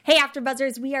Hey,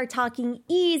 AfterBuzzers, we are talking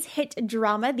E's hit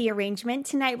drama, The Arrangement.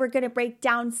 Tonight, we're going to break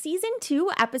down Season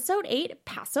 2, Episode 8,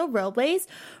 Paso, Robles.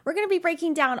 We're going to be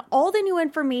breaking down all the new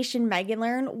information Megan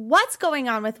learned, what's going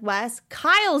on with Wes,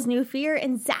 Kyle's new fear,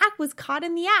 and Zach was caught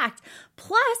in the act.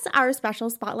 Plus, our special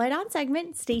Spotlight On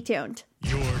segment. Stay tuned.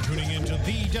 You're tuning into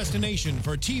the destination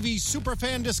for TV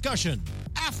superfan discussion,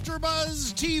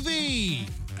 AfterBuzz TV.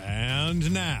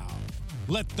 And now,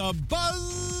 let the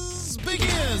buzz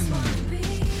begin.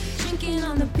 Drinking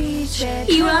on the beach,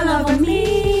 you all over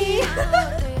me.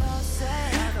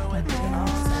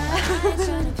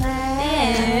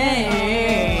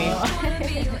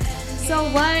 So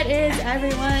what is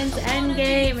everyone's end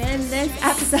game in this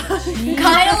episode?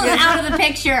 Kyle is out of the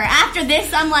picture. After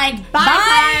this, I'm like, bye.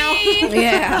 Kyle.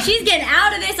 Yeah. She's getting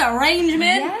out of this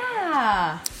arrangement.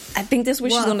 Yeah. I think this is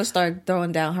where she's going to start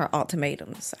throwing down her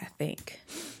ultimatums, I think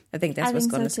that's what's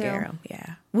going to scare him.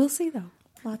 Yeah. We'll see, though.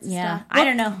 Lots of stuff. I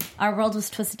don't know. Our world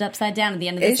was twisted upside down at the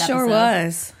end of this episode. It sure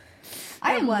was.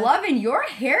 I am loving your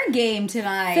hair game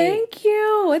tonight. Thank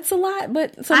you. It's a lot,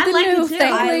 but something like new. it too.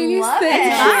 Thank you. love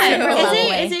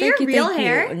it. Is it your real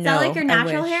hair? Is that like your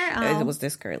natural hair? Oh. It was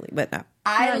this curly, but no.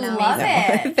 I love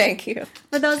it. Thank you.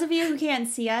 For those of you who can't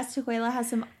see us, Tequila has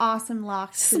some awesome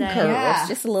locks Some today. curls. Yeah.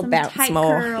 Just a little Some bounce tight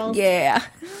more. curls. Yeah.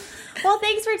 Well,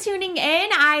 thanks for tuning in.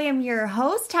 I am your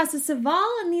host, Tessa Saval,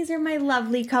 and these are my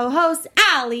lovely co-hosts,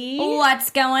 Allie,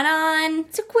 What's going on?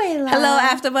 Tequila, Hello,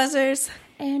 AfterBuzzers.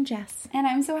 and Jess. And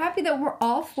I'm so happy that we're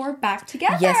all four back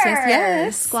together.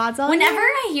 Yes. Squad's all Whenever here.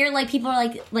 I hear like people are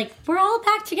like we're all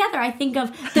back together, I think of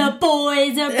the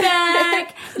boys are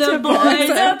back. The boys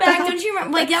are back. Don't you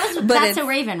remember? Like that's so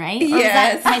Raven, right? Or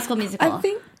Yes. was that High School Musical?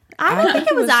 I don't think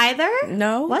it was either.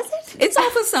 No. Was it? It's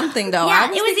off of something, though. Yeah, I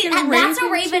was it was. thinking That's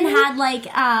what Raven too. had like.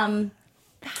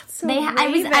 So I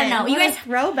don't know. You guys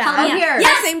throwback. help me out. here.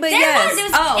 Yes, Same, but there yes. it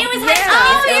was. Oh, It was yeah.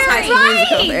 High School. It was High School You're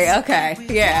Musical. right.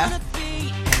 Okay. Yeah.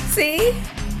 See?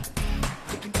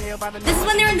 This is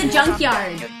when they're in the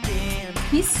junkyard.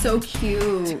 He's so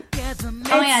cute. Oh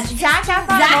my gosh. Zach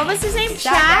Efron. What was his name?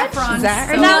 Chad? Zach.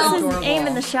 Or that was his Adorable. name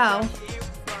in the show.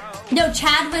 No,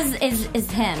 Chad is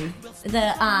him.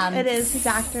 It is his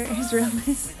actor, his real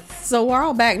name. So we're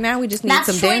all back now. We just need That's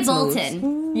some Troy dance moves.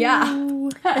 Bolton. Yeah.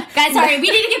 Guys, sorry, we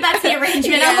need to get back to the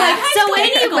arrangement. I'm like, So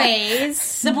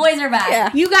anyways, the boys are back. Yeah.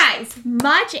 you guys,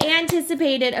 much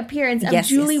anticipated appearance of Yes,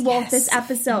 Julie yes, Wolf yes. this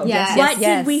episode. Yes, What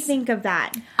yes. did we think of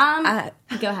that?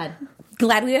 Go ahead.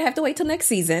 Glad we didn't have to wait till next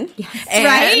season. Yes.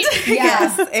 Right?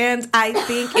 Yes. And I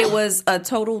think it was a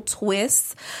total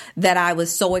twist that I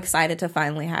was so excited to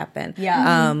finally happen.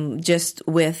 Yeah. Just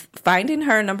with finding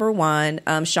her, number one,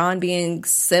 Sean being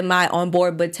semi on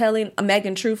board, but telling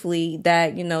Megan truthfully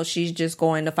that, she's just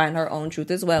going to find her own truth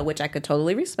as well, which I could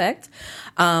totally respect.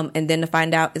 And then to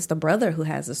find out it's the brother who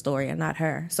has the story and not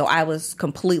her. So I was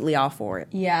completely all for it.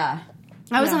 Yeah.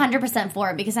 I was 100%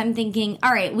 for it because I'm thinking,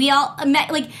 all right, we all,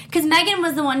 because Megan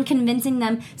was the one convincing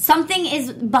them something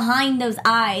is behind those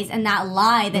eyes and that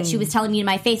lie that she was telling me in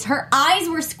my face. Her eyes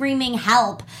were screaming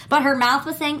help, but her mouth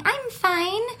was saying, I'm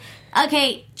fine.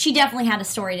 Okay, she definitely had a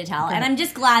story to tell. And I'm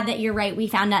just glad that you're right. We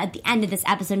found out at the end of this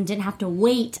episode and didn't have to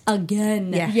wait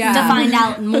again Yeah. to find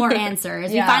out more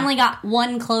answers. Yeah. We finally got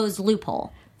one closed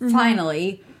loophole.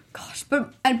 Finally. Gosh.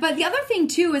 But the other thing,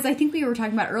 too, is I think we were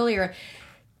talking about earlier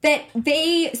that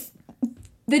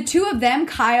the two of them,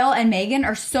 Kyle and Megan,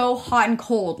 are so hot and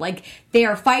cold. Like, they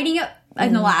are fighting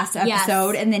in the last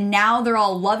episode, and then now they're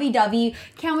all lovey-dovey.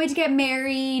 Can't wait to get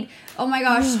married. Oh my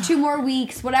gosh, 2 more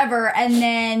weeks, whatever. And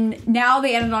then now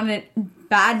they ended on a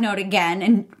bad note again.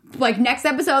 And, like, next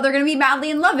episode, they're going to be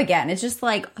madly in love again. It's just,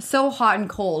 like, so hot and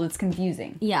cold. It's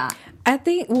confusing. Yeah. I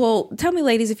think, tell me,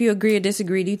 ladies, if you agree or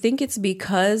disagree. Do you think it's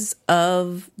because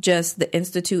of just the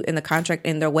institute and the contract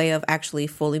and their way of actually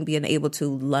fully being able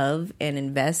to love and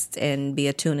invest and be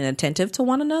attuned and attentive to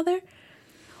one another?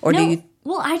 Or do you?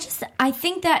 Well, I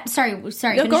think that. Sorry. No, Finish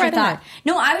go your right thought. ahead.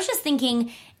 No, I was just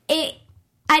thinking it.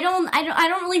 I don't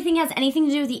really think it has anything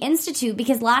to do with the institute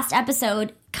because last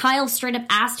episode, Kyle straight up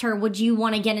asked her, "Would you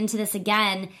want to get into this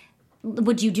again?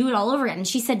 Would you do it all over again?" And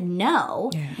she said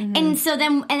no. Yeah. Mm-hmm. And so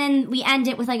then we end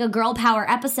it with like a girl power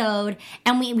episode,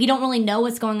 and we don't really know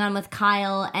what's going on with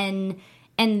Kyle and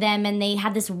them, and they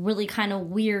had this really kind of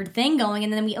weird thing going,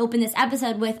 and then we open this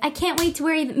episode with, I can't wait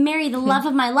to marry the love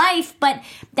of my life, but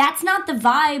that's not the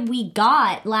vibe we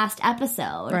got last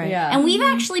episode. Right. Yeah. And we've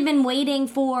actually been waiting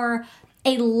for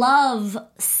a love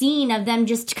scene of them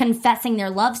just confessing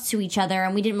their loves to each other,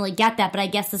 and we didn't really get that, but I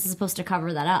guess this is supposed to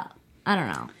cover that up. I don't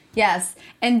know. Yes.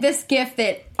 And this gift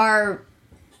that our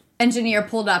engineer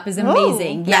pulled up is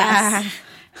amazing. Yes.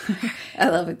 I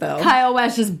love it, though. Kyle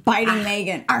West just biting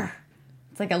Megan. Arr.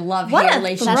 It's like a love-hate What a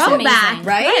relationship. throwback,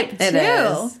 right? clip, It too.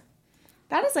 is.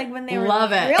 That is like when they were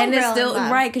Love it. real, And it's real still in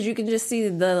love. right because you can just see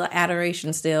the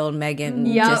adoration still in Megan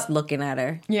Yep. just looking at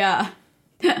her. Yeah.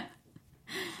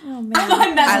 Oh man,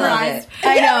 I'm mesmerized.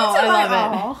 I know. I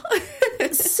love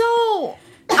it. So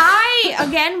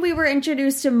we were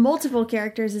introduced to multiple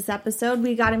characters this episode.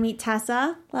 We got to meet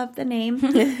Tessa, love the name,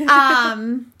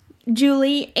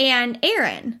 Julie, and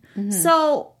Aaron.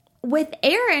 So with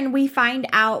Aaron, we find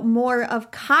out more of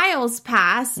Kyle's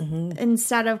past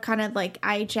instead of kind of like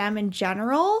IHM in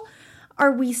general.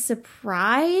 Are we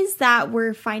surprised that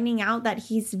we're finding out that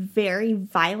he's very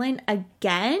violent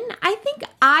again? I think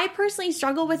I personally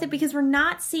struggle with it because we're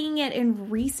not seeing it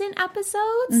in recent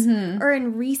episodes or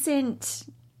in recent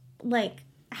like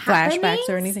Flashbacks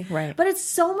or anything, right? But it's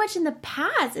so much in the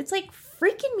past. It's like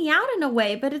freaking me out in a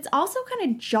way, but it's also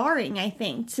kind of jarring, I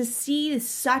think, to see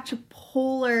such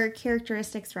polar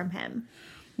characteristics from him.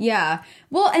 Yeah.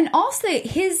 Well, and also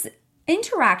his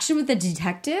interaction with the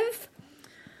detective,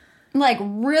 like,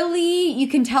 really, you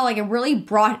can tell, like, it really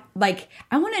brought, like,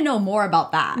 I want to know more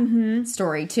about that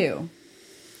story, too.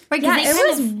 Right, Yeah, they it kind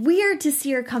was of- weird to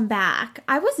see her come back.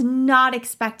 I was not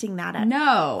expecting that at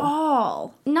No.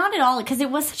 all. Not at all, because it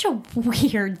was such a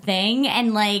weird thing,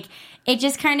 and like it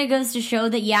just kind of goes to show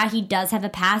that yeah, he does have a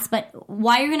past, but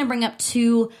why you're going to bring up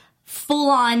two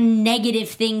full-on negative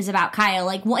things about Kyle?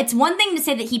 Like, it's one thing to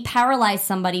say that he paralyzed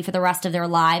somebody for the rest of their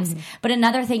lives, but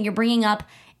another thing, you're bringing up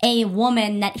a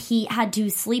woman that he had to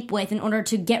sleep with in order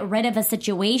to get rid of a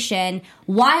situation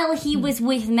while he was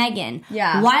with Megan.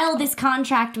 Yeah. While this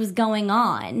contract was going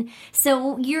on.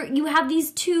 So you have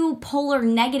these two polar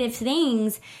negative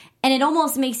things, and it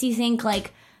almost makes you think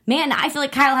like, man, I feel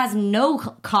like Kyle has no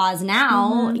cause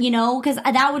now, you know, because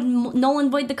that would null and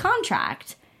void the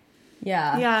contract.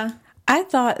 Yeah. Yeah. I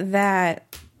thought that.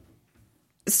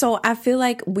 So I feel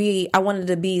like I wanted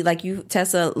to be like you,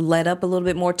 Tessa, led up a little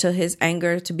bit more to his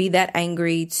anger, to be that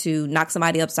angry, to knock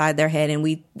somebody upside their head. And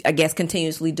we, I guess,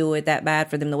 continuously do it that bad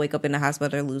for them to wake up in the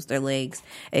hospital or lose their legs,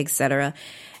 etc.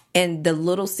 And the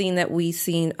little scene that we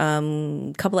seen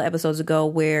a couple of episodes ago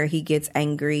where he gets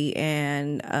angry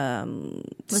and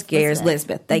scares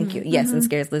Lisbeth. Thank you. Yes, and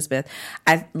scares Lisbeth.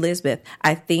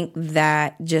 I think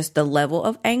that just the level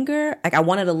of anger, like I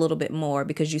wanted a little bit more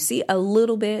because you see a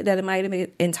little bit that it might have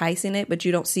been enticing it, but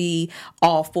you don't see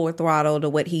all full throttle to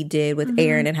what he did with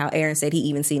Aaron and how Aaron said he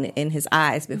even seen it in his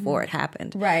eyes before it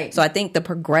happened. Right. So I think the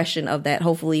progression of that,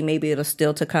 hopefully maybe it'll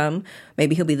still to come.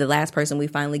 Maybe he'll be the last person we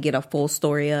finally get a full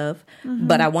story of.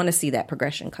 But I want to see that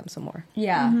progression come some more.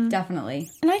 Yeah, definitely.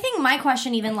 And I think my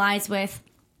question even lies with,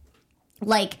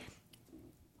 like,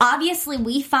 obviously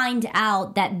we find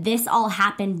out that this all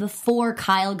happened before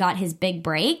Kyle got his big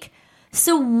break.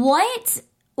 So what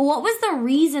was the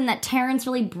reason that Terrence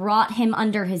really brought him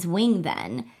under his wing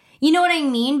then? You know what I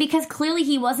mean? Because clearly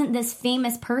he wasn't this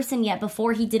famous person yet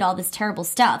before he did all this terrible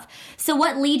stuff. So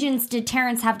what allegiance did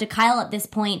Terrence have to Kyle at this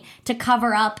point to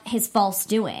cover up his false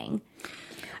doing?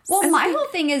 Well, my whole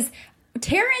thing is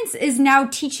Terrence is now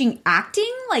teaching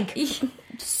acting, like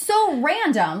so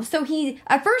random. So he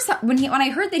at first when I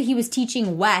heard that he was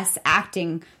teaching Wes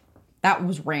acting, that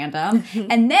was random.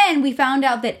 And then we found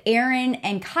out that Aaron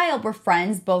and Kyle were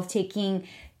friends, both taking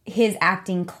his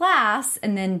acting class.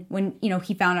 And then when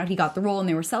he found out he got the role and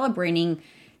they were celebrating,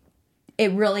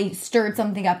 it really stirred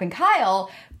something up in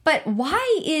Kyle. But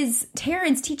why is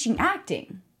Terrence teaching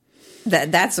acting?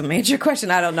 That's a major question.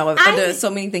 I don't know. There's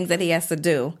so many things that he has to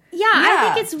do. Yeah,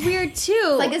 I think it's weird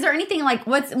too. Like, is there anything like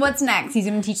what's next? He's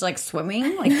going to teach like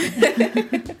swimming? Like,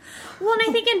 well, and I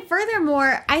think, and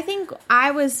furthermore, I think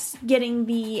I was getting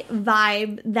the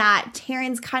vibe that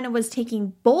Terrence kind of was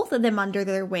taking both of them under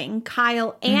their wing,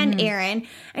 Kyle and Aaron,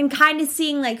 and kind of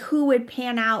seeing like who would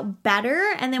pan out better.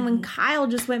 And then when Kyle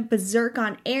just went berserk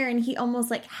on Aaron, he almost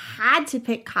like had to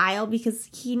pick Kyle because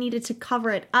he needed to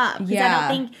cover it up. Because I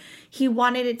don't think he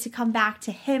wanted it to come back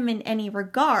to him in any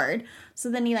regard. So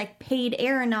then he like paid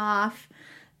Aaron off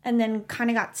and then kind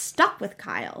of got stuck with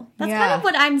Kyle. That's kind of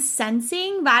what I'm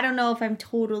sensing, but I don't know if I'm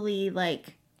totally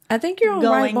like I think you're on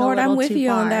going right board. a I'm little with too you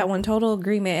on far. that one. Total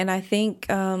agreement. And I think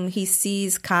he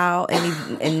sees Kyle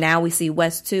and now we see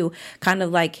Wes too, kind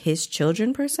of like his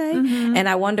children per se. And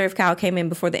I wonder if Kyle came in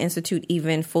before the Institute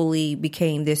even fully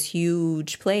became this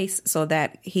huge place so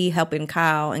that he helping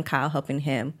Kyle and Kyle helping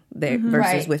him there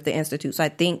versus with the Institute. So I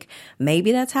think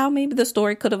maybe that's how maybe the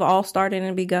story could have all started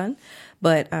and begun.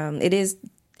 But it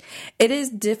is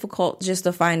difficult just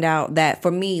to find out that for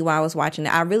me while I was watching it,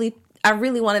 I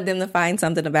really wanted them to find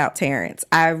something about Terrence.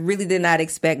 I really did not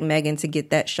expect Megan to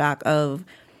get that shock of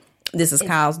this is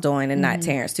Kyle's doing and not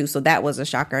Terrence too. So that was a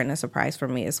shocker and a surprise for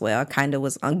me as well. I kind of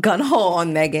was gun-ho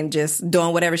on Megan just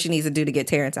doing whatever she needs to do to get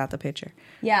Terrence out the picture.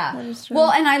 Yeah.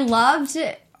 Well, and I loved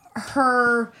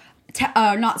her,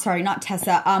 not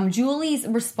Tessa, Julie's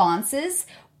responses.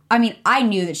 I mean, I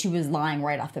knew that she was lying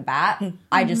right off the bat.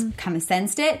 I just kind of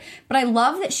sensed it. But I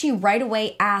love that she right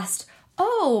away asked,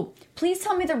 oh, please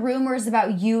tell me the rumors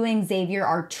about you and Xavier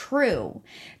are true.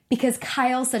 Because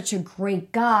Kyle's such a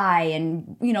great guy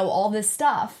and, you know, all this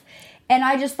stuff. And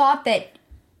I just thought that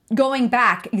going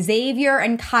back, Xavier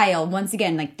and Kyle, once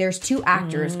again, like there's two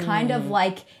actors, kind of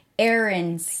like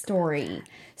Erin's story.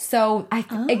 So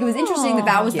it was interesting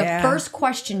that was the first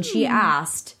question she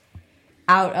asked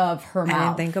out of her mouth. I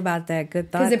didn't think about that.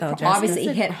 Good thought, though, because it obviously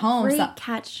hit home. Great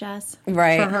catch, Jess.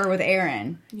 Right. For her with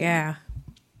Erin. Yeah.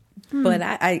 But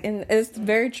and it's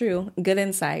very true. Good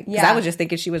insight. Because I was just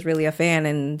thinking she was really a fan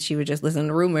and she was just listening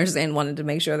to rumors and wanted to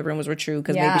make sure the rumors were true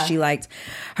because maybe she liked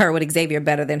her with Xavier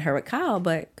better than her with Kyle.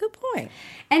 But good point.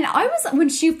 And when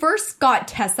she first got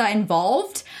Tessa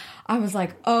involved, I was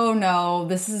like, oh no,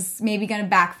 this is maybe going to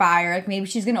backfire. Like maybe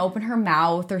she's going to open her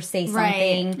mouth or say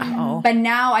something. Right. But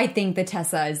now I think that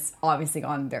Tessa is obviously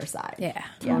on their side. Yeah,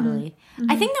 totally.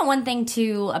 I think that one thing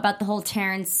too about the whole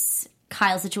Terrence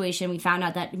Kyle situation, we found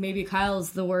out that maybe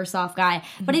Kyle's the worse off guy.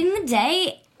 But in the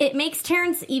day, it makes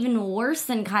Terrence even worse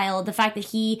than Kyle, the fact that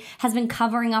he has been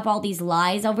covering up all these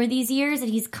lies over these years, that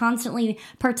he's constantly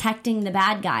protecting the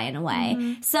bad guy in a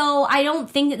way. So I don't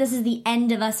think that this is the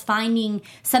end of us finding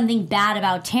something bad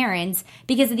about Terrence,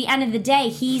 because at the end of the day,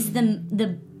 he's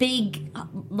the big,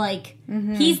 like,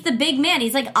 he's the big man.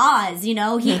 He's like Oz, you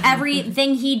know?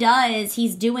 Everything he does,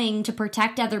 he's doing to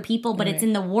protect other people, but it's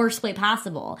in the worst way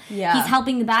possible. Yeah. He's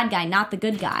helping the bad guy, not the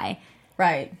good guy.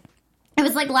 Right. It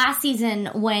was like last season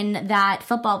when that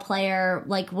football player,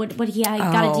 like, what he got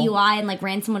a DUI and, like,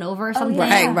 ran someone over or something.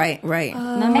 Right.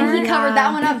 Remember? And he covered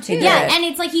that one up, too. Yeah, and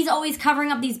it's like he's always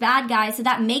covering up these bad guys, so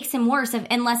that makes him worse,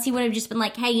 unless he would have just been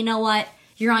like, hey, you know what?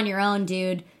 You're on your own,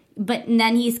 dude. But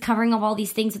then he's covering up all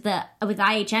these things with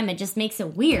IHM. It just makes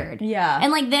it weird. Yeah.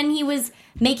 And, like, then he was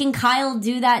making Kyle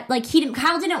do that. Like,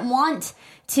 Kyle didn't want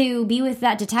to be with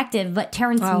that detective, but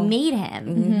Terrence made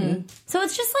him. So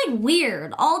it's just, like,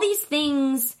 weird. All these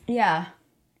things. Yeah.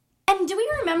 And do we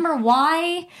remember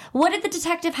why? What did the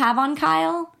detective have on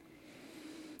Kyle?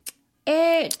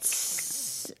 I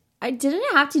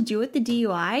didn't have to do with the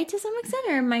DUI to some extent,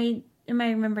 or am I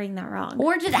remembering that wrong?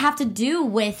 Or did it have to do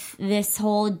with this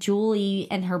whole Julie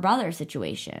and her brother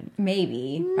situation?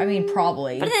 Maybe. I mean,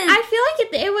 probably. But then I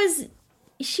feel like it was...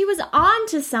 She was on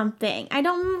to something. I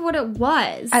don't remember what it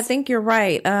was. I think you're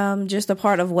right. Just a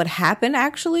part of what happened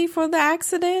actually for the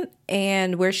accident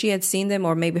and where she had seen them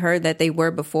or maybe heard that they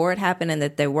were before it happened and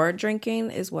that they were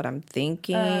drinking is what I'm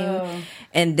thinking.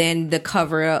 And then the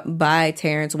cover up by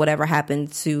Terrence, whatever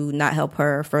happened to not help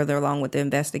her further along with the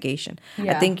investigation.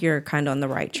 Yeah. I think you're kind of on the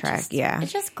right track. It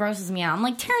just grosses me out. I'm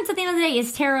like, Terrence at the end of the day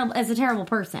is a terrible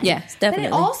person. Yes, definitely.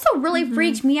 But it also really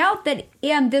freaked me out that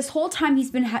this whole time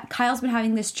Kyle's been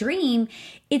having this dream.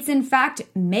 It's in fact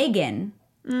Megan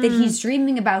that he's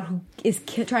dreaming about who is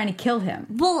trying to kill him.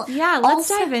 Well, yeah, let's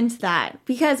dive into that.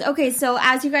 Because, okay, so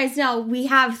as you guys know, we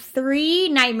have 3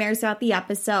 nightmares throughout the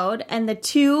episode. And the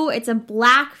 2, it's a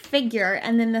black figure.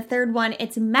 And then the third one,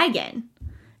 it's Megan.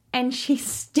 And she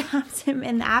stabs him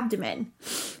in the abdomen.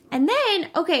 And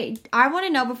then, okay, I want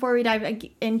to know before we dive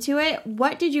into it,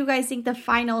 what did you guys think the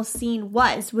final scene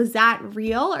was? Was that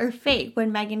real or fake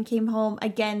when Megan came home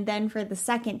again then for the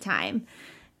second time?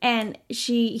 And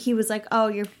he was like, oh,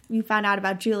 you found out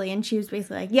about Julie. And she was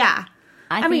basically like, yeah.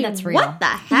 I mean, that's real. What the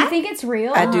heck? You think it's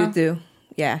real? I do.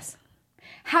 Yes.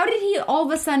 How did he all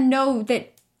of a sudden know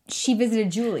that she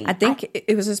visited Julie? I think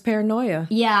it was his paranoia.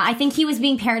 Yeah, I think he was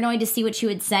being paranoid to see what she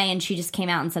would say, and she just came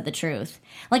out and said the truth.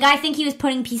 Like, I think he was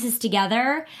putting pieces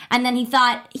together, and then he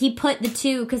thought he put the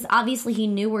 2, because obviously he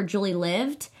knew where Julie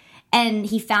lived, and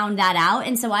he found that out,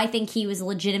 and so I think he was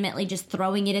legitimately just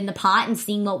throwing it in the pot and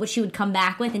seeing what she would come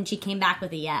back with, and she came back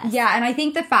with a yes. Yeah, and I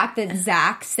think the fact that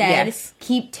Zach said,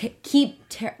 keep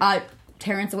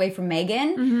Terrence away from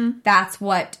Megan, that's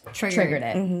what triggered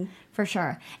it. For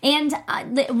sure. And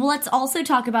let's also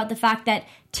talk about the fact that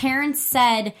Terrence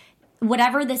said,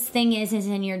 whatever this thing is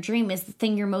in your dream is the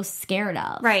thing you're most scared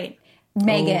of. Right.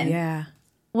 Megan. Oh, yeah.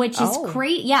 Which is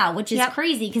crazy. Yeah, which is Yep.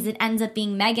 crazy because it ends up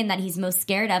being Megan that he's most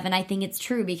scared of, and I think it's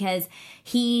true because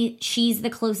she's the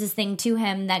closest thing to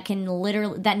him that can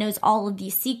that knows all of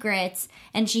these secrets,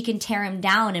 and she can tear him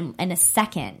down in a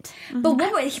second.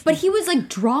 But he was like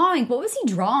drawing. What was he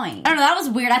drawing? I don't know. That was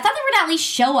weird. I thought they would at least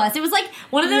show us. It was like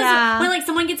one of those when like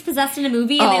someone gets possessed in a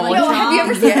movie and they like. No, draw. have you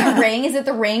ever seen The Ring? Is it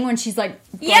The Ring when she's like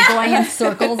going in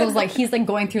circles? It was like he's like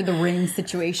going through the ring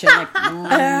situation. Like,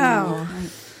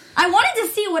 I wanted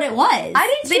to see what it was. I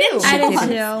did too. They didn't show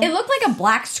us. It looked like a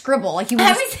black scribble. Like he was.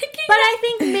 I was thinking, But I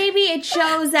think maybe it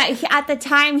shows that at the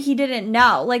time he didn't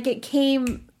know. Like it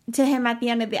came to him at the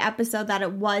end of the episode that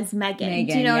it was Megan.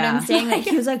 Do you know what I'm saying? Like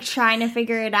he was like trying to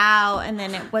figure it out, and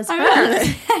then it was her. I was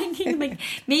thinking like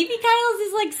maybe Kyle's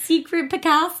is like secret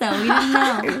Picasso. We don't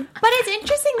know. But it's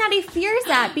interesting that he fears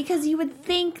that because you would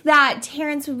think that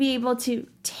Terrence would be able to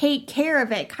take care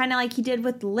of it, kind of like he did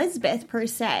with Lisbeth per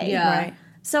se. Yeah. Right.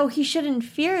 So he shouldn't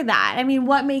fear that. I mean,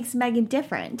 what makes Megan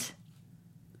different?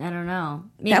 I don't know.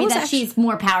 Maybe that she's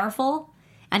more powerful,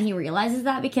 and he realizes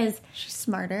that because She's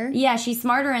smarter. yeah, she's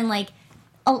smarter and like.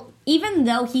 Even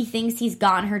though he thinks he's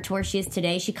gotten her to where she is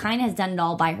today, she kind of has done it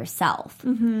all by herself.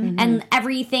 And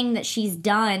everything that she's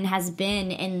done has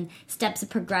been in steps of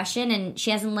progression, and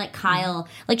she hasn't let Kyle...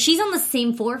 Like, she's on the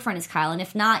same forefront as Kyle, and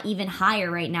if not, even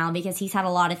higher right now, because he's had a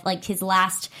lot of... Like, his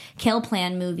last Kill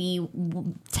Plan movie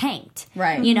tanked.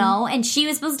 Right. You know? And she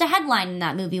was supposed to headline in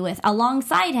that movie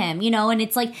alongside him, you know? And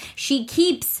it's like, she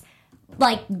keeps...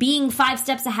 like being 5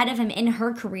 steps ahead of him in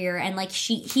her career, and like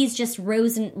he's just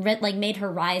rose and like made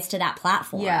her rise to that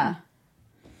platform. Yeah.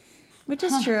 Which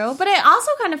is true. But it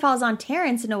also kind of falls on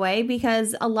Terrence in a way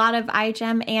because a lot of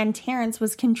IHM and Terrence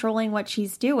was controlling what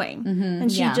she's doing.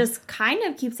 And she just kind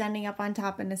of keeps ending up on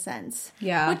top in a sense.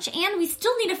 Yeah. And we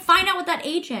still need to find out what that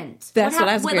agent. That's what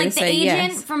I was going to say, the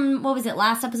agent yes. from, what was it,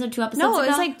 last episode, 2 episodes ago? No, it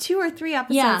was like 2 or 3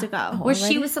 episodes ago. Where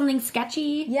she was something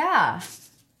sketchy. Yeah.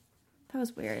 That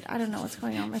was weird. I don't know what's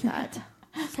going on with that.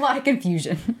 A lot of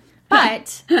confusion.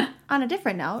 But on a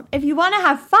different note, if you want to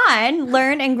have fun,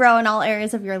 learn and grow in all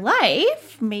areas of your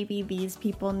life, maybe these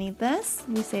people need this.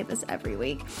 We say this every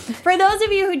week. For those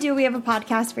of you who do, we have a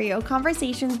podcast for you.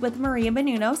 Conversations with Maria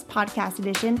Menounos, podcast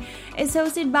edition, is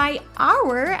hosted by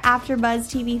our AfterBuzz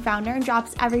TV founder and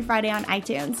drops every Friday on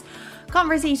iTunes.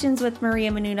 Conversations with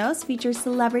Maria Menounos features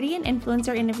celebrity and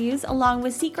influencer interviews along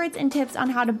with secrets and tips on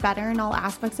how to better in all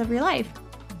aspects of your life.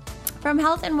 From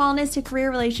health and wellness to career,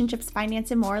 relationships,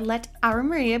 finance, and more, let our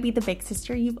Maria be the big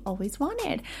sister you've always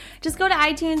wanted. Just go to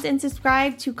iTunes and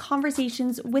subscribe to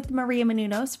Conversations with Maria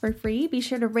Menounos for free. Be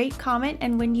sure to rate, comment,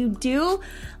 and when you do,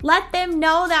 let them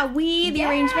know that we, the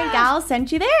Arrangement Gals,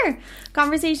 sent you there.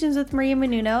 Conversations with Maria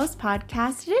Menounos,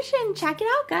 podcast edition. Check it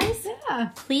out, guys.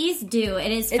 Yeah. Please do.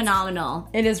 It is phenomenal.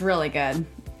 It is really good.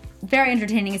 Very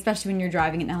entertaining, especially when you're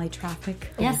driving in LA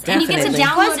traffic. Yes, and you get to Definitely.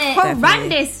 download It it. was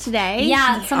horrendous today.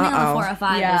 Yeah, something on the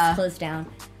 405 Yeah. was closed down.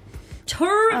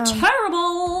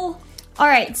 Terrible. All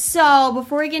right, so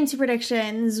before we get into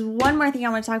predictions, one more thing I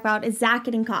want to talk about is Zach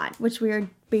getting caught, which we are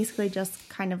basically just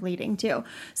kind of leading to.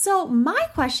 So my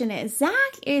question is, Zach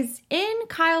is in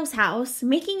Kyle's house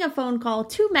making a phone call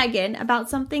to Megan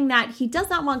about something that he does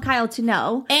not want Kyle to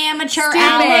know. Amateur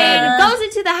And hour. goes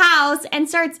into the house and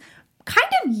starts kind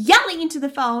of yelling into the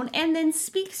phone and then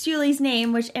speaks Julie's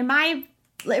name, which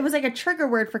it was like a trigger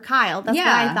word for Kyle. That's what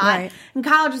I thought. Right. And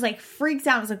Kyle just like freaks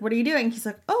out. I was like, what are you doing? He's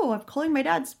like, oh, I'm calling my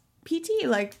dad's PT.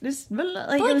 Like this,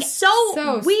 like it was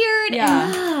so weird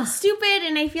and stupid.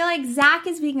 And I feel like Zach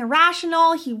is being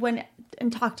irrational. He went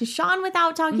and talked to Sean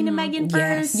without talking to Megan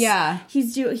first. Yeah.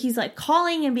 He's like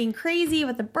calling and being crazy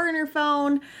with the burner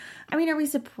phone. I mean, are we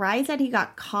surprised that he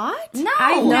got caught? No.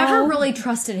 I never really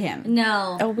trusted him.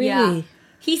 No. Oh, really? Yeah.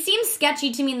 He seems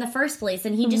sketchy to me in the first place,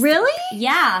 and he just... Really?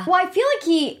 Yeah. Well, I feel like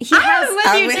he I'm has...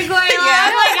 with you to going on.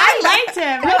 I liked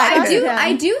him.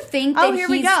 I do think that here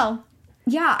we go.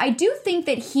 Yeah, I do think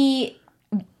that he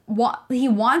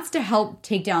wants to help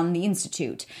take down the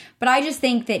Institute. But I just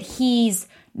think that he's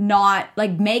not...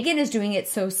 Like, Megan is doing it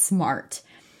so smart.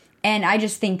 And I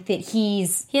just think that he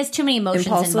has too many emotions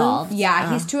Impulsive? involved.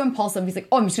 Yeah, he's too impulsive. He's like,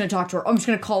 oh, I'm just going to talk to her. Oh, I'm just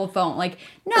going to call the phone. Like,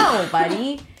 no,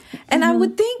 buddy. And I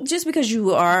would think just because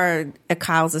you are a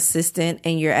Kyle's assistant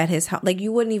and you're at his house, like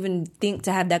you wouldn't even think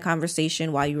to have that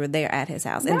conversation while you were there at his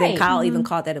house. And then Right. Kyle even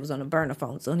caught that it was on a burner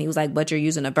phone. So he was like, but you're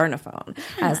using a burner phone.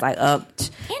 I was like, And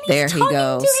there he's he talking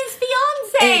goes. to his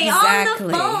fiance Exactly.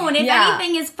 on the phone. If Yeah.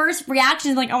 anything, his first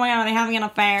reaction is like, oh my God, are they having an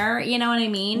affair? You know what I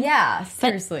mean? Yeah, But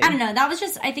seriously. I don't know. That was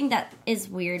just, I think that is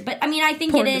weird. But I mean, I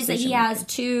think Poor it is that he decision has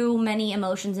too many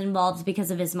emotions involved because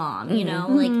of his mom, you know?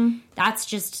 Like, that's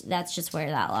just where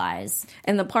that lies.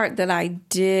 And the part that I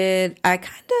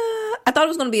I thought it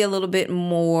was going to be a little bit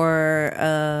more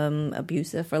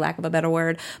abusive, for lack of a better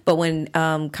word. But when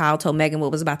Kyle told Megan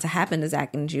what was about to happen to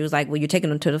Zach, and she was like, well, you're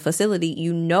taking him to the facility,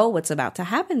 you know what's about to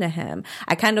happen to him.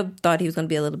 I kind of thought he was going to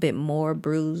be a little bit more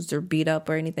bruised or beat up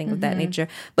or anything of that nature.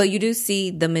 But you do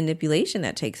see the manipulation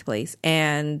that takes place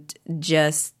and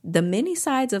just the many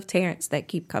sides of Terrence that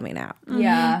keep coming out.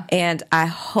 Yeah. And I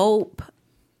hope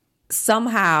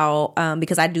somehow,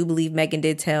 because I do believe Megan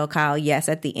did tell Kyle, yes,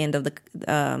 at the end of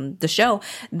the show,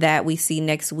 that we see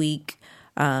next week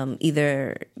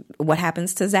either what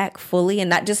happens to Zach fully, and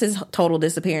not just his total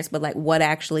disappearance, but like what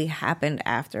actually happened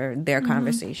after their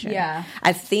conversation. Yeah.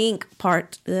 I think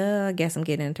I guess I'm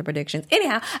getting into predictions.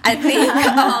 Anyhow, I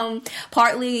think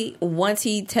partly once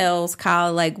he tells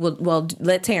Kyle, like, well,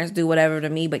 let Terrence do whatever to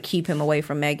me, but keep him away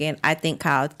from Megan, I think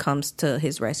Kyle comes to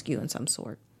his rescue in some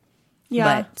sort.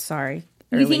 Yeah. But sorry.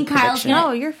 You think Kyle's gonna?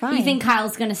 No, you're fine. You think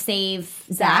Kyle's gonna save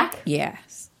Zach?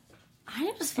 Yes.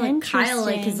 I just feel like Kyle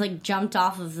is jumped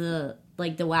off of the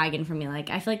wagon for me. Like,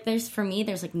 I feel like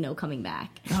there's like no coming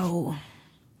back. Oh.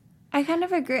 I kind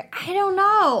of agree. I don't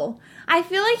know. I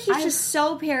feel like he's just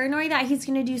so paranoid that he's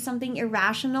going to do something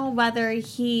irrational, whether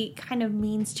he kind of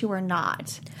means to or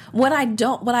not. What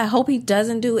I hope he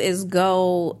doesn't do is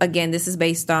go, again, this is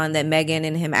based on that Megan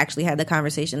and him actually had the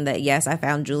conversation that, yes, I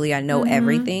found Julie, I know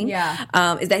everything.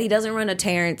 Yeah. Is that he doesn't run to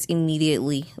Terrence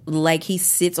immediately. Like, he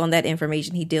sits on that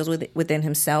information. He deals with it within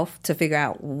himself to figure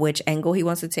out which angle he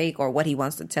wants to take or what he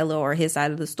wants to tell her or his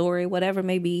side of the story, whatever it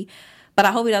may be. But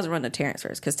I hope he doesn't run to Terrence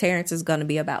first, because Terrence is going to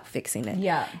be about fixing it.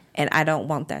 Yeah. And I don't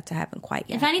want that to happen quite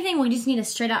yet. If anything, we just need a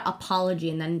straight out apology,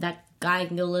 and then that guy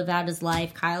can go live out his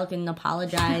life. Kyle can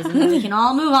apologize, and then we can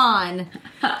all move on.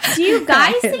 Do you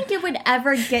guys think it would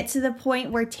ever get to the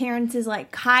point where Terrence is like,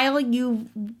 Kyle, you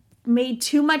made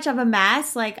too much of a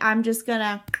mess. Like, I'm just going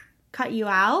to cut you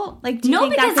out? Like, do you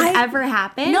think that could ever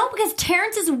happen? No, because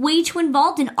Terrence is way too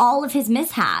involved in all of his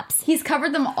mishaps. He's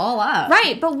covered them all up.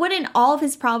 Right, but wouldn't all of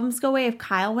his problems go away if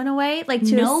Kyle went away? Like,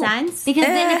 to a sense? Because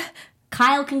then if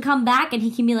Kyle can come back and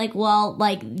he can be like, well,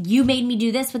 like, you made me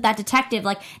do this with that detective.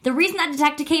 Like, the reason that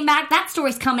detective came back, that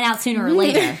story's coming out sooner or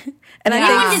later. And I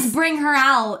wouldn't just bring her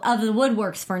out of the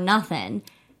woodworks for nothing.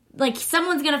 Like,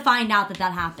 someone's going to find out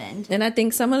that happened. And I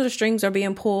think some of the strings are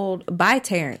being pulled by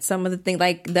Terrence. Some of the things,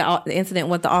 like the incident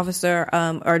with the officer,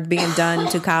 are being done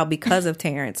to Kyle because of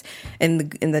Terrence in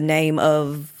the name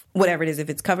of whatever it is. If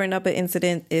it's covering up an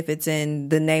incident, if it's in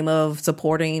the name of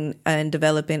supporting and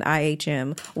developing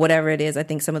IHM, whatever it is, I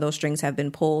think some of those strings have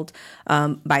been pulled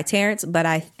by Terrence. But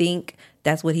I think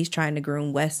that's what he's trying to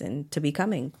groom Wes into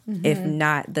becoming. If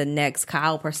not the next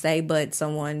Kyle per se, but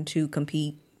someone to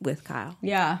compete with Kyle.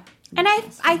 Yeah. And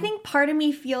I think part of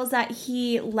me feels that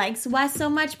he likes Wes so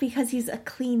much because he's a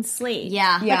clean slate.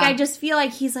 Yeah. Like, I just feel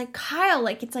like he's like, Kyle,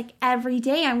 like, it's like every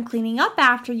day I'm cleaning up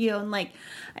after you. And like,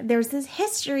 there's this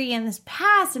history and this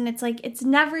past. And it's like, it's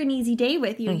never an easy day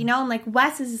with you, you know? And like,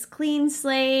 Wes is this clean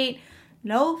slate,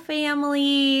 no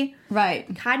family.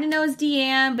 Right. Kind of knows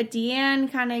Deanne, but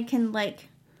Deanne kind of can like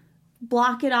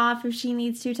block it off if she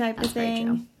needs to type of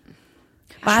thing.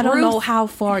 But I don't know how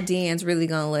far Deanne's really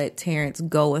going to let Terrence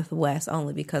go with Wes,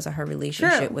 only because of her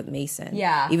relationship with Mason.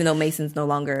 Yeah. Even though Mason's no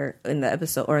longer in the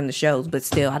episode or in the shows, but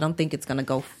still, I don't think it's going to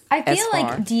go I feel as far.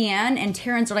 like Deanne and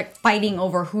Terrence are like fighting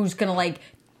over who's going to like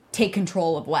take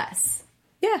control of Wes.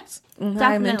 Yes. I'm in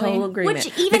Definitely. total agreement.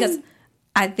 Which even... Because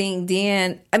I think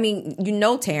Deanne, I mean, you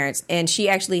know Terrence, and she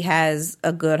actually has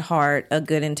a good heart, a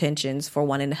good intentions for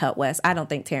wanting to help Wes. I don't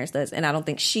think Terrence does, and I don't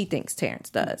think she thinks Terrence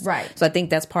does. Right. So I think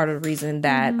that's part of the reason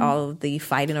that all of the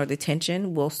fighting or the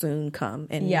tension will soon come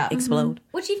and explode.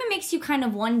 Which even makes you kind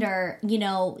of wonder, you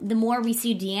know, the more we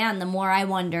see Deanne, the more I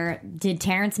wonder, did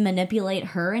Terrence manipulate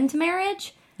her into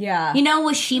marriage? Yeah. You know,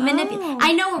 was she manipulated?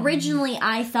 I know originally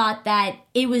I thought that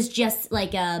it was just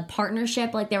like a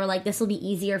partnership. Like, they were like, this will be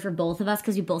easier for both of us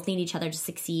because we both need each other to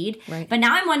succeed. Right. But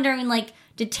now I'm wondering, like,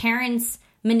 did Terrence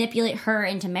manipulate her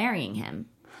into marrying him?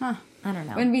 Huh. I don't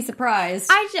know. Wouldn't be surprised.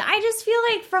 I just feel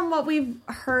like from what we've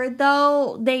heard,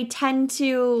 though, they tend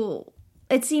to...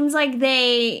 It seems like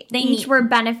they each were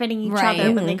benefiting each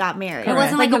other when they got married. It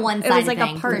wasn't like a one-sided It was like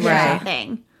thing. a partnership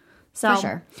thing. So, For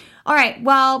sure. All right.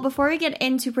 Well, before we get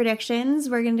into predictions,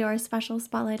 we're going to do our special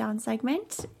Spotlight On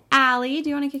segment. Allie, do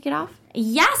you want to kick it off?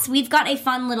 Yes, we've got a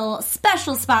fun little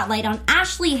special spotlight on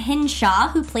Ashley Hinshaw,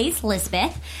 who plays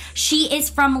Lisbeth. She is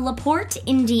from LaPorte,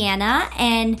 Indiana,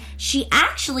 and she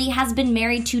actually has been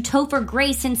married to Topher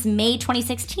Grace since May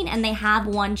 2016, and they have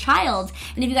one child.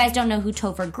 And if you guys don't know who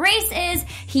Topher Grace is,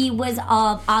 he was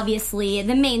obviously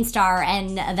the main star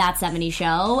in That 70s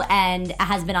Show, and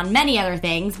has been on many other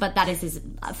things, but that is his,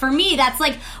 for me, that's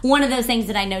like one of those things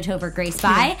that I know Topher Grace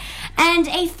by. And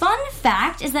a fun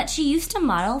fact is that she used to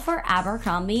model for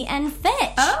Abercrombie and Fitch.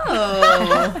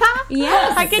 Oh.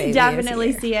 Yes. I could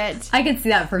definitely see it. I could see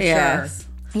that for Yes.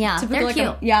 sure. Yeah, Typical,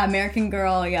 they're cute. American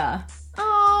Girl, yeah.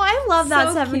 Oh, I love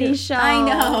that So 70s cute. show. I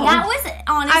know. That was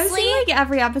honestly... I've seen like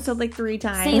every episode like 3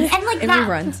 times. Same. And like In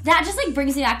reruns. that just like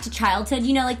brings me back to childhood.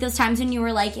 You know, like those times when you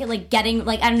were like getting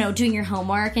like, I don't know, doing your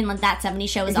homework and like That 70s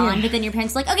Show was on, but then your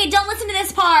parents were like, okay, don't listen to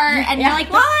this part, and you're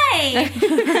like, why?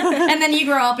 And then you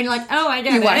grow up and you're like, oh, I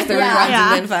get it. You watch the reruns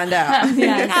and then find out.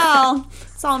 No,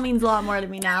 this all means a lot more to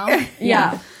me now.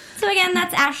 Yeah. So again,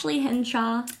 that's Ashley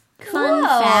Henshaw. Cool. Fun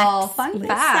facts. Fun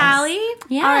facts. Sally?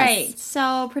 Yes. All right,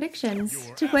 so predictions.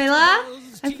 Tequila,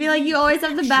 I feel like you always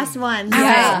have the best ones.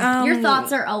 Yeah. Your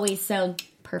thoughts are always so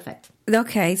perfect.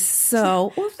 Okay,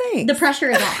 so thanks. The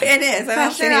pressure is on. It is. And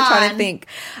I'm sitting here trying to think.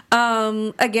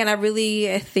 Again, I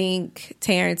really think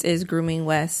Terrence is grooming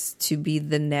Wes to be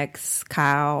the next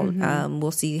Kyle.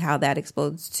 We'll see how that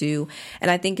explodes too.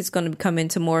 And I think it's going to come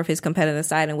into more of his competitive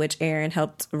side, in which Aaron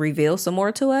helped reveal some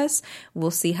more to us.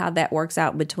 We'll see how that works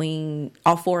out between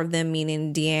all 4 of them,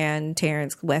 meaning Deanne,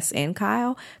 Terrence, Wes, and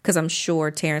Kyle. Because I'm sure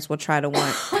Terrence will try to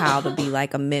want Kyle to be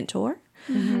like a mentor.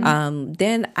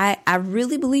 Then I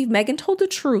really believe Megan told the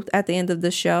truth at the end of the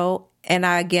show, and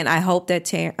I hope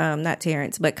that not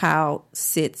Terrence but Kyle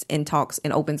sits and talks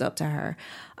and opens up to her.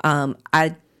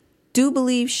 I do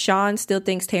believe Sean still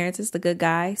thinks Terrence is the good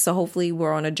guy, so hopefully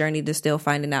we're on a journey to still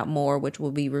finding out more, which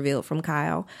will be revealed from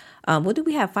Kyle. What do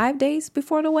we have, 5 days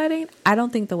before the wedding? I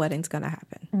don't think the wedding's gonna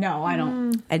happen. No, I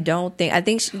don't. I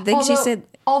think she said.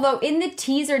 Although in the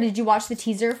teaser, did you watch the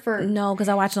teaser for? No, because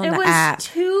I watched it on It the was app.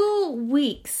 2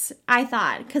 weeks, I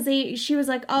thought, because she was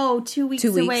like, 2 weeks,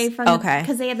 2 weeks. away from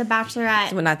because they had the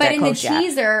Bachelorette. We're not But that in the close yet.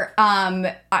 teaser,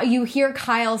 you hear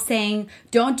Kyle saying,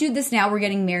 "Don't do this now. We're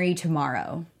getting married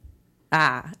tomorrow."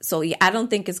 So yeah, I don't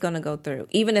think it's gonna go through.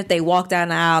 Even if they walk down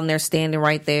the aisle and they're standing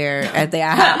right there at the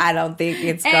aisle, I don't think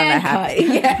it's gonna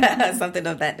happen. Yeah, something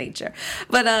of that nature.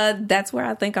 But that's where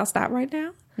I think I'll stop right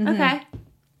now. Okay.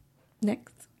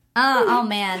 Next. Oh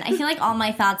man, I feel like all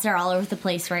my thoughts are all over the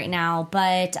place right now,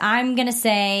 but I'm gonna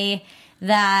say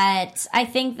that I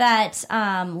think that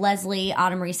Leslie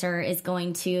Autumn Reeser is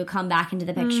going to come back into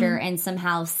the picture and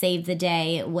somehow save the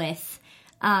day with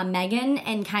Megan,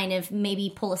 and kind of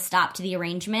maybe pull a stop to the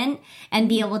arrangement and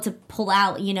be able to pull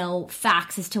out,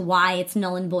 facts as to why it's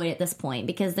null and void at this point,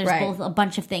 because there's both a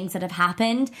bunch of things that have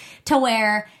happened to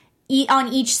where on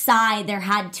each side there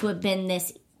had to have been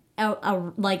this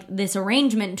this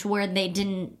arrangement to where they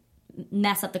didn't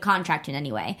mess up the contract in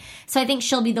any way. So I think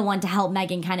she'll be the one to help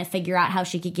Megan kind of figure out how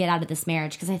she could get out of this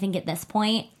marriage, because I think at this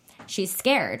point she's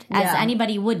scared, as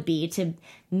anybody would be, to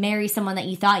marry someone that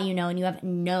you thought you know and you have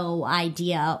no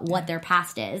idea what their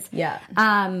past is. Yeah.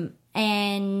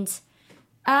 And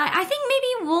I think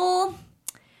maybe we'll...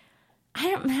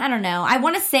 I don't know. I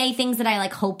want to say things that I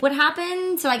hope would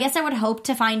happen. So I guess I would hope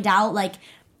to find out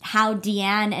how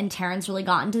Deanne and Terrence really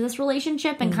got into this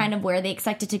relationship and kind of where they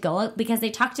expect it to go, because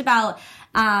they talked about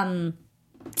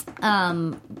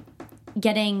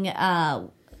getting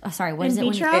sorry, what is it?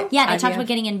 vitro? They talked about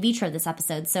getting in vitro this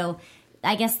episode. So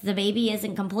I guess the baby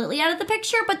isn't completely out of the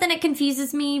picture, but then it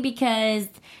confuses me because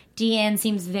Deanne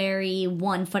seems very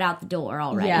 1 foot out the door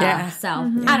already. Yeah. So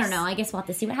I don't know. I guess we'll have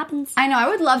to see what happens. I know. I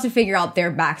would love to figure out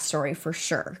their backstory for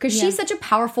sure, because she's such a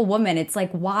powerful woman. It's like,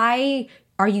 why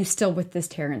are you still with this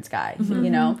Terrence guy?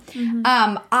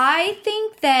 I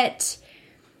think that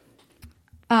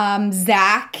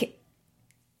Zach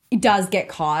does get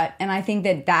caught, and I think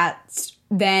that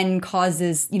then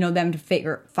causes them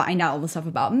to find out all the stuff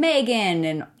about Megan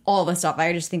and all the stuff.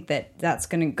 I just think that that's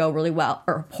going to go really well,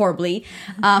 or horribly.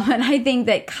 And I think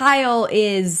that Kyle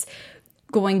is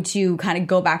going to kind of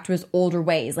go back to his older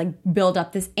ways, build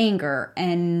up this anger,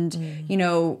 and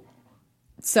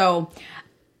so.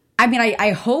 I mean,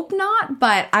 I hope not,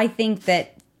 but I think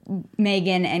that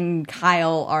Megan and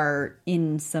Kyle are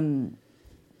in some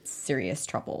serious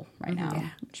trouble right now,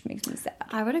 which makes me sad.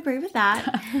 I would agree with that.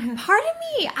 Part of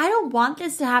me, I don't want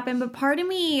this to happen, but part of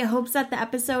me hopes that the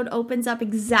episode opens up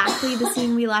exactly the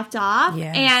scene we left off.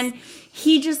 Yes. And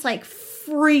he just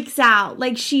freaks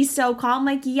out. She's so calm.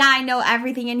 Yeah, I know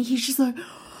everything. And he's just like,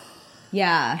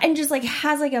 Yeah. And just like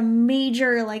has like a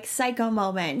major like psycho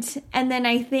moment. And then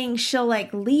I think she'll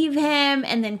like leave him,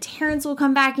 and then Terrence will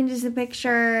come back into the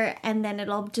picture, and then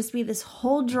it'll just be this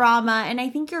whole drama. And I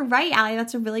think you're right, Allie.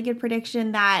 That's a really good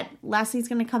prediction that Leslie's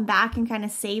going to come back and kind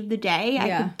of save the day.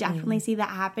 I could definitely see that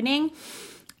happening.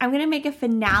 I'm going to make a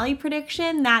finale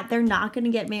prediction that they're not going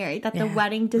to get married, that the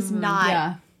wedding does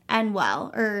not end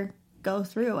well or go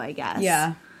through, I guess.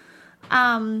 Yeah.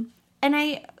 And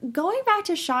going back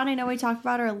to Sean, I know we talked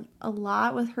about her a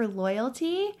lot with her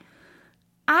loyalty.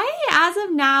 I, as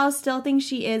of now, still think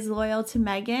she is loyal to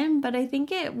Megan, but I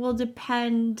think it will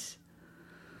depend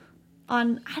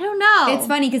on, I don't know. It's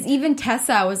funny because even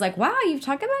Tessa was like, wow, you've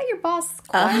talked about your boss.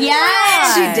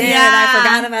 Yes, she did. Yeah. I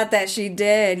forgot about that. She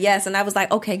did. Yes. And I was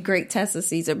like, okay, great, Tessa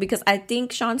sees her, because I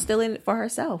think Sean's still in it for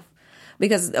herself.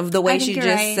 Because of the way she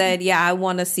just said, yeah, I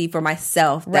want to see for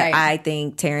myself that I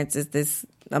think Terrence is this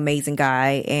amazing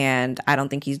guy, and I don't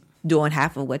think he's doing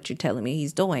half of what you're telling me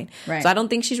he's doing. Right. So I don't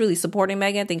think she's really supporting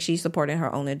Megan. I think she's supporting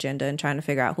her own agenda and trying to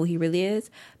figure out who he really is,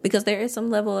 because there is some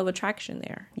level of attraction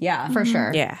there. Yeah, for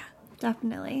sure. Yeah.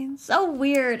 Definitely. So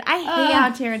weird. I hate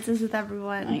how Terrence is with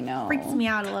everyone. I know. Freaks me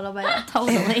out a little bit.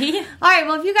 Totally. All right.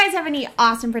 Well, if you guys have any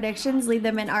awesome predictions, leave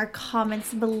them in our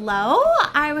comments below.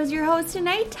 I was your host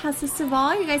tonight, Tessa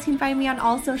Saval. You guys can find me on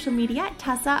all social media at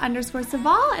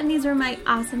Tessa_Saval. And these are my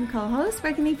awesome co-hosts.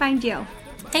 Where can they find you?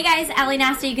 Hey guys, Allie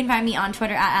Nasta. You can find me on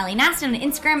Twitter at Allie Nasta and on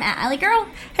Instagram at Allie Girl.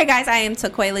 Hey guys, I am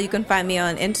Taquela. You can find me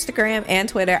on Instagram and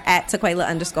Twitter at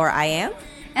Taquela_I am.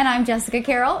 And I'm Jessica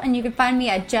Carroll, and you can find me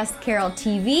at Jess Carroll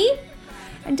TV.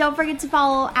 And don't forget to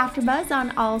follow AfterBuzz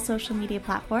on all social media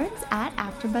platforms at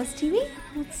AfterBuzz TV.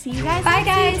 We'll see you guys. Bye,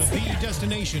 guys. The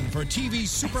destination for TV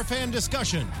superfan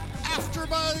discussion,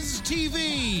 AfterBuzz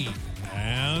TV.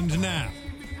 And now,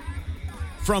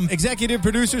 from executive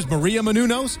producers Maria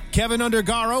Menounos, Kevin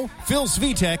Undergaro, Phil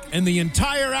Svitek, and the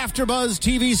entire AfterBuzz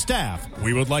TV staff,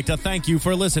 we would like to thank you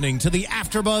for listening to the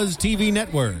AfterBuzz TV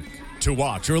network. To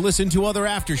watch or listen to other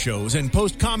after shows and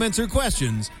post comments or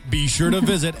questions, be sure to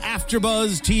visit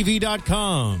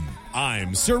AfterBuzzTV.com.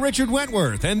 I'm Sir Richard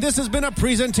Wentworth, and this has been a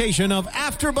presentation of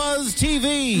AfterBuzz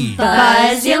TV.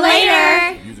 Buzz you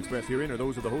later. The views expressed herein are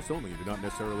those of the hosts only and do not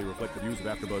necessarily reflect the views of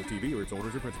AfterBuzz TV or its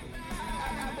owners or principals.